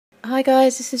Hi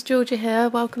guys, this is Georgia here.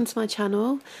 Welcome to my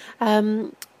channel.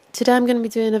 Today I'm going to be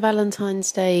doing a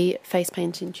Valentine's Day face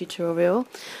painting tutorial,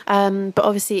 but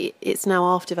obviously it's now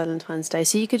after Valentine's Day,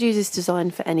 so you could use this design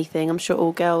for anything. I'm sure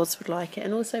all girls would like it,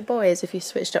 and also boys if you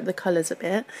switched up the colours a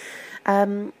bit.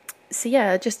 So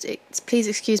yeah, please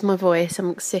excuse my voice.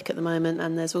 I'm sick at the moment,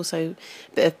 and there's also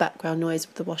a bit of background noise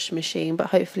with the washing machine, but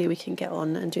hopefully we can get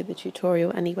on and do the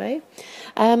tutorial anyway.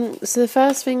 So the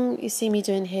first thing you see me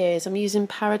doing here is I'm using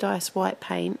Paradise white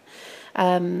paint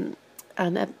and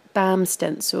a BAM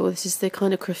stencil. This is the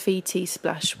kind of graffiti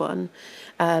splash one.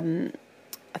 I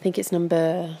think it's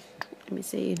number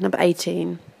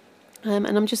 18.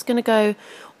 And I'm just going to go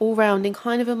all round in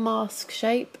kind of a mask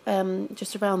shape,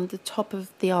 just around the top of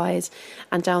the eyes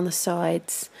and down the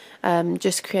sides,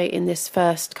 just creating this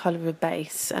first colour of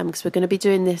base, because we're going to be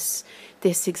doing this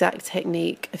exact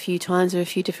technique a few times with a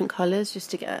few different colours just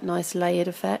to get a nice layered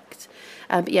effect.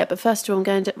 But first of all I'm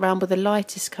going around with the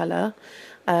lightest colour,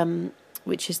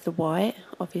 which is the white,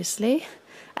 obviously.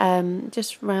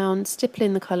 Just round,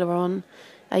 stippling the colour on.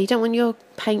 You don't want your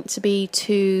paint to be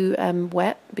too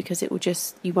wet, because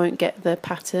you won't get the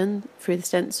pattern through the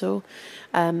stencil.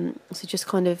 So just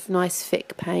kind of nice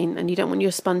thick paint, and you don't want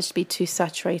your sponge to be too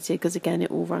saturated, because again it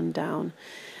will run down.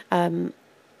 So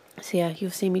yeah,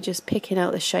 you'll see me just picking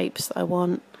out the shapes that I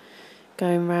want,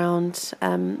 going round.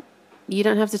 You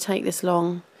don't have to take this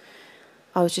long.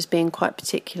 I was just being quite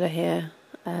particular here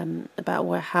about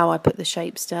how I put the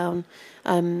shapes down.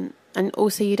 And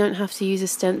also you don't have to use a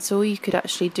stencil. You could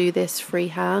actually do this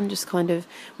freehand, just kind of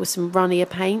with some runnier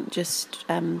paint, just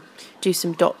do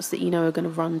some dots that you know are going to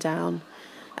run down.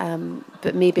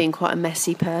 But me being quite a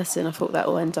messy person, I thought that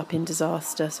will end up in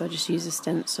disaster, so I just use a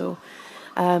stencil.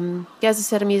 As I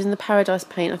said, I'm using the Paradise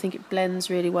paint. I think it blends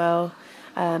really well,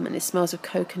 and it smells of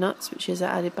coconuts, which is an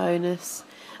added bonus.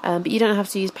 But you don't have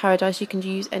to use Paradise, you can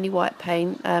use any white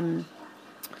paint.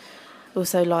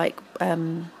 Also like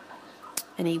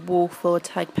any Wolf or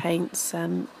Tag paints,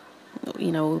 all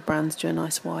the brands do a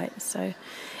nice white. So,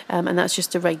 and that's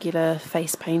just a regular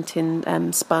face painting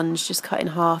sponge, just cut in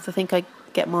half. I think I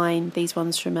get these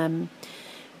ones from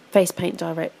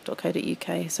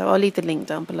facepaintdirect.co.uk. So I'll leave the link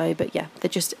down below. But yeah, they're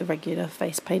just a regular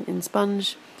face painting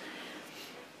sponge.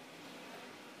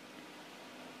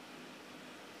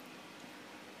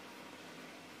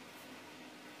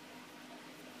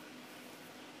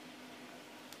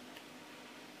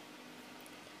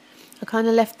 I kind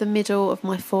of left the middle of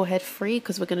my forehead free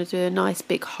because we're going to do a nice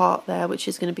big heart there, which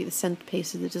is going to be the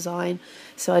centerpiece of the design.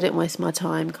 So I didn't waste my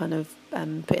time kind of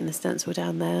putting the stencil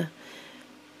down there.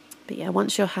 But yeah,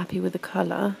 once you're happy with the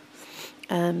colour,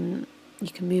 you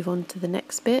can move on to the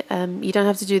next bit. You don't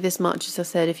have to do this much, as I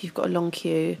said. If you've got a long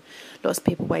queue, lots of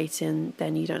people waiting,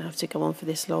 then you don't have to go on for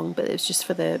this long, but it's just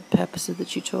for the purpose of the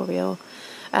tutorial.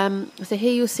 So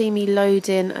here you'll see me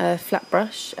loading a flat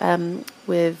brush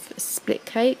with split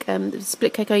cake. The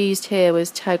split cake I used here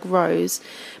was Tag Rose,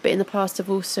 but in the past I've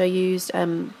also used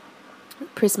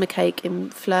Prismacake in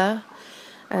Fleur.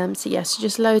 So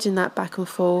just loading that back and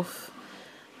forth.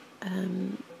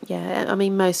 I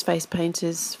mean, most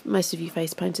of you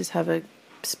face painters have a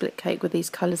split cake with these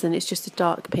colours, and it's just a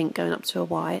dark pink going up to a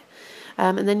white.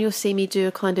 And then you'll see me do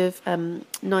a kind of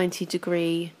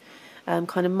 90-degree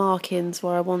kind of markings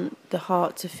where I want the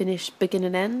heart to finish begin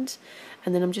and end.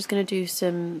 And then I'm just going to do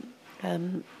some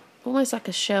almost like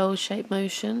a shell shape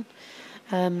motion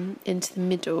into the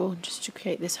middle, just to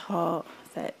create this heart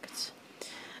effect.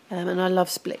 And I love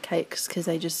split cakes because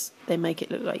they make it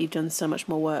look like you've done so much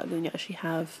more work than you actually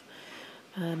have.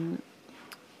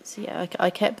 So yeah, I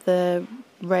kept the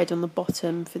red on the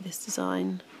bottom for this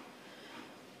design.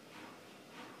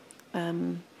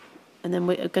 And then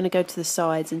we're going to go to the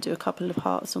sides and do a couple of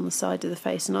hearts on the side of the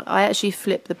face. And I actually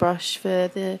flipped the brush for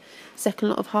the second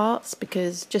lot of hearts,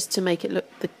 because just to make the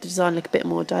design look a bit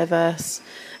more diverse,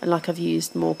 and like I've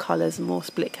used more colours and more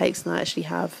split cakes than I actually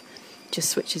have,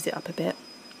 just switches it up a bit.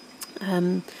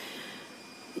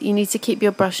 You need to keep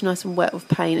your brush nice and wet with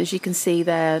paint. As you can see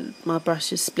there, my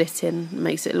brush is splitting. It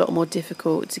makes it a lot more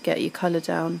difficult to get your colour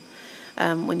down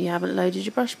when you haven't loaded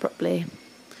your brush properly.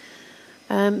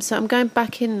 So I'm going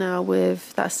back in now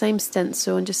with that same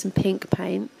stencil and just some pink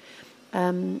paint.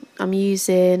 I'm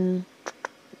using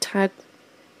Tag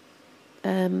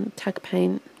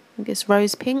paint, I guess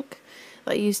rose pink,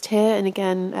 that I used here. And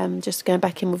again, just going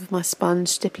back in with my sponge,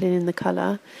 stippling in the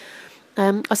colour.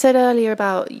 I said earlier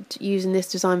about using this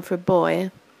design for a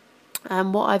boy.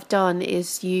 What I've done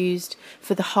is used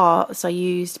for the hearts, I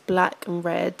used black and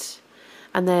red,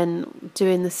 and then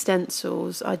doing the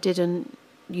stencils I didn't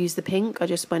use the pink, I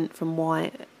just went from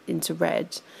white into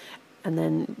red, and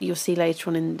then you'll see later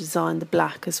on in the design the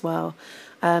black as well.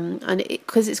 And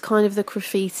because it's kind of the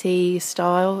graffiti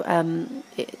style,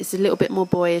 it's a little bit more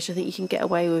boyish. I think you can get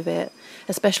away with it,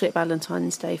 especially at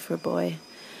Valentine's Day for a boy.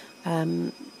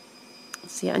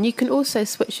 So yeah, and you can also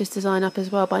switch this design up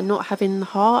as well by not having the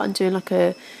heart and doing like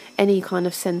any kind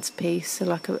of centerpiece. So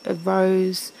like a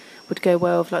rose would go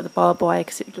well with like the barbed wire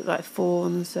because it would look like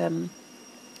thorns. So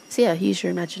yeah, use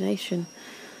your imagination.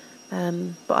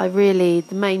 But the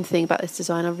main thing about this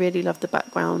design, I really love the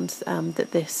background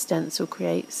that this stencil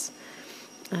creates.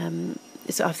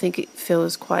 I think it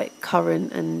feels quite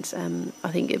current, and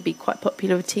I think it'd be quite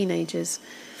popular with teenagers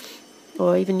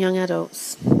or even young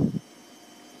adults.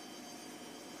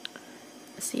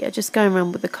 So yeah, just going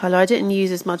around with the colour. I didn't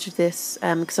use as much of this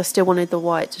because I still wanted the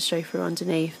white to show through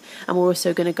underneath, and we're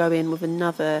also going to go in with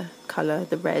another colour,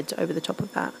 the red, over the top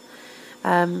of that.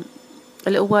 A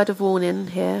little word of warning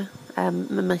here, a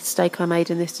mistake I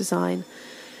made in this design.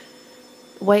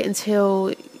 Wait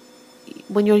until,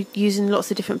 when you're using lots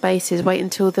of different bases, wait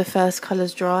until the first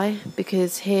colour's dry,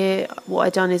 because here what I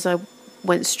done is I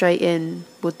went straight in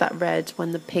with that red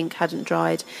when the pink hadn't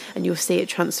dried, and you'll see it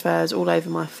transfers all over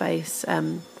my face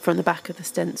from the back of the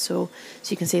stencil,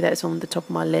 so you can see that it's on the top of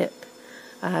my lip,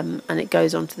 and it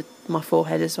goes onto my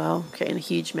forehead as well, creating a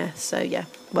huge mess. So yeah,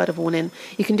 word of warning.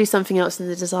 You can do something else in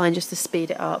the design just to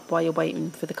speed it up while you're waiting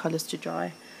for the colours to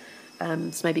dry.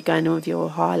 So maybe going on with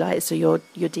your highlights or your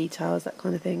details, that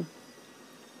kind of thing.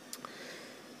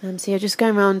 So yeah, just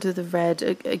going around with the red.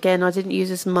 Again, I didn't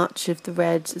use as much of the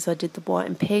red as I did the white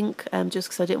and pink, just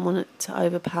because I didn't want it to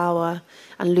overpower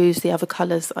and lose the other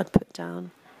colours that I'd put down.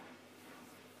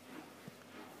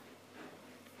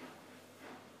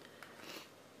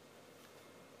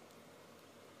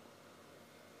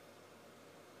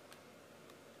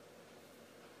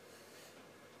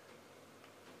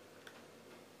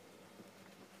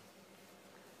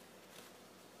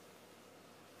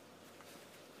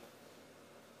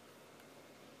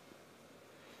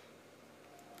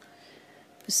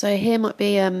 So here might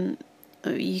be,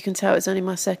 you can tell it's only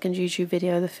my second YouTube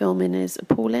video. The filming is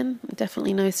appalling.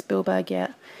 Definitely no Spielberg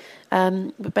yet.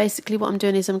 But basically what I'm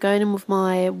doing is I'm going in with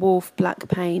my Wolf black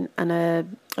paint and a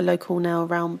local nail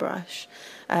round brush.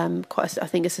 I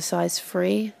think it's a size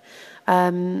 3.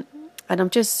 And I'm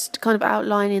just kind of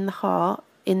outlining the heart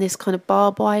in this kind of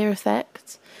barbed wire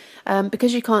effect.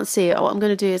 Because you can't see it, what I'm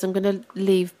going to do is I'm going to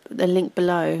leave a link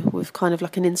below with kind of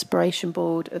like an inspiration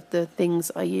board of the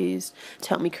things I used to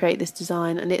help me create this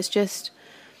design, and it's just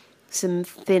some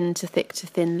thin to thick to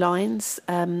thin lines,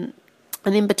 and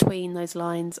in between those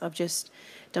lines I've just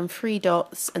done 3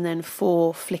 dots and then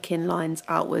 4 flicking lines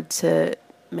outward to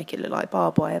make it look like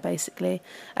barbed wire, basically.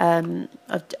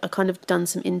 I've kind of done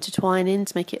some intertwining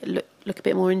to make it look a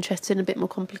bit more interesting, a bit more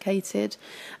complicated,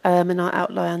 and I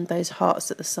outlined those hearts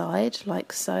at the side,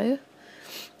 like so.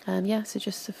 Yeah, so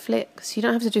just a flick. So you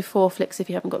don't have to do 4 flicks if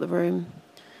you haven't got the room.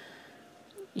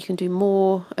 You can do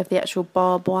more of the actual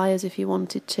barbed wires if you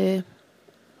wanted to.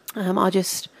 I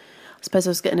suppose I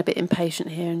was getting a bit impatient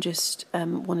here and just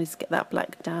wanted to get that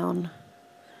black down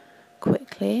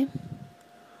quickly.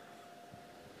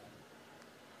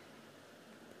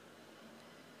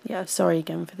 Yeah, sorry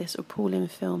again for this appalling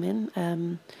filming.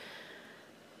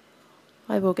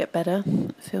 I will get better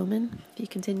at filming if you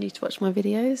continue to watch my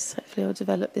videos. Hopefully I'll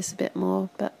develop this a bit more.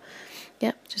 But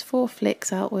yeah, just 4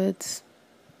 flicks outwards.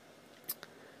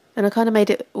 And I kind of made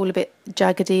it all a bit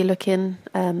jaggedy looking.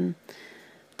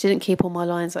 Didn't keep all my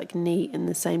lines like neat and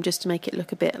the same, just to make it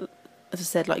look a bit, as I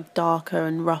said, like darker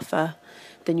and rougher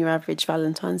than your average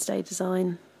Valentine's Day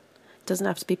design. Doesn't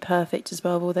have to be perfect as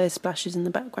well with all those splashes in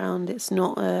the background. It's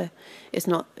not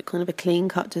kind of a clean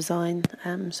cut design,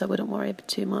 so I wouldn't worry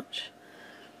too much.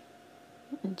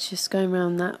 And just going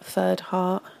around that 3rd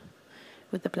heart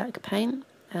with the black paint,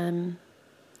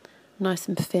 nice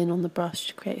and thin on the brush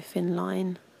to create a thin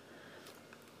line.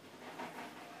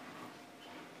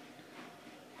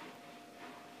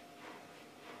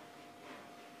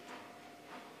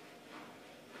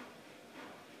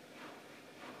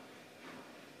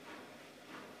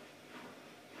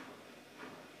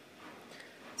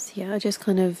 So yeah, I just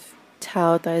kind of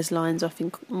towed those lines off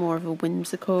in more of a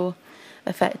whimsical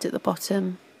effect at the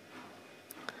bottom.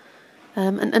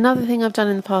 And another thing I've done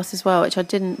in the past as well, which I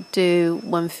didn't do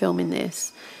when filming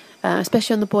this,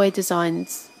 especially on the boy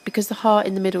designs, because the heart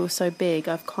in the middle is so big,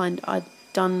 I've done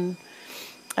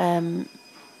kind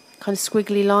of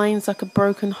squiggly lines, like a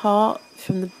broken heart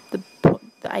from the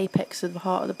apex of the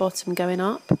heart at the bottom going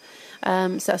up.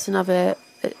 So that's another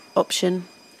option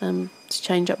to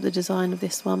change up the design of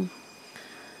this one,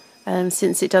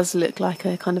 since it does look like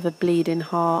a kind of a bleeding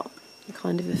heart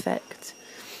kind of effect.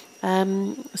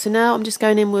 So now I'm just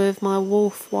going in with my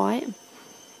Wolf White.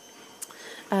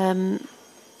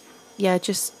 Yeah,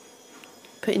 just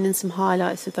putting in some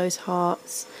highlights of those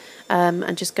hearts,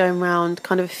 and just going around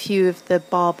kind of a few of the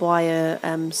barbed wire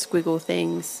squiggle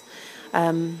things.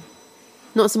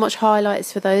 Not so much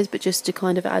highlights for those, but just to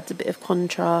kind of add a bit of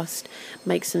contrast,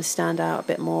 makes them stand out a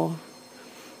bit more.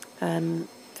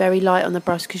 Very light on the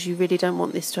brush because you really don't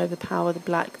want this to overpower the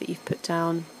black that you've put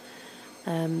down.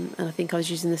 And I think I was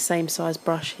using the same size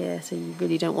brush here, so you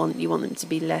really don't want, you want them to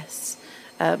be less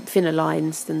thinner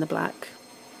lines than the black.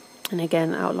 And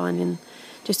again, outlining,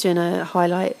 just doing a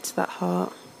highlight to that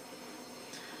heart.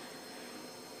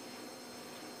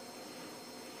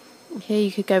 Here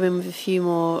you could go in with a few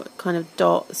more kind of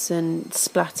dots and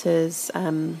splatters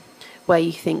where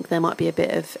you think there might be a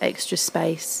bit of extra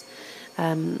space,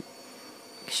 because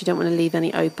you don't want to leave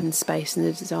any open space in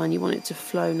the design. You want it to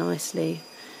flow nicely,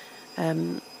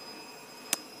 and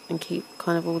keep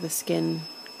kind of all the skin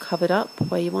covered up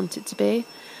where you want it to be.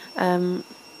 And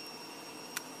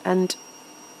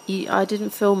I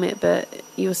didn't film it, but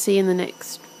you'll see in the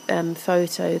next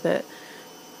photo that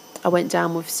I went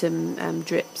down with some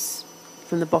drips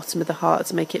from the bottom of the heart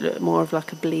to make it look more of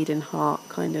like a bleeding heart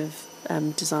kind of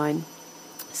design.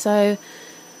 So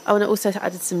I also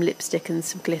added some lipstick and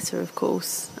some glitter, of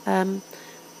course.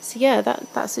 So yeah,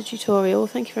 that's the tutorial.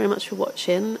 Thank you very much for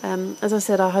watching. As I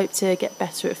said, I hope to get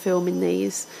better at filming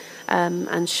these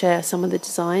and share some of the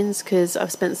designs, because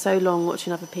I've spent so long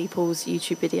watching other people's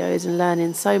YouTube videos and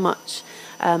learning so much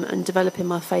and developing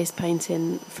my face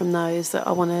painting from those, that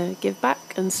I want to give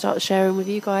back and start sharing with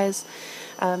you guys.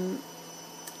 And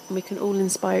we can all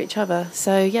inspire each other.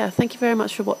 So yeah, thank you very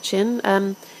much for watching.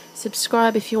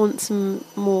 Subscribe if you want some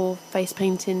more face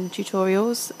painting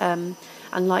tutorials,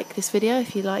 and like this video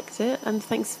if you liked it. And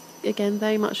thanks again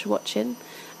very much for watching.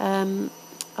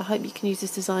 I hope you can use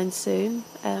this design soon.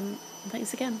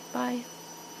 Thanks again. Bye.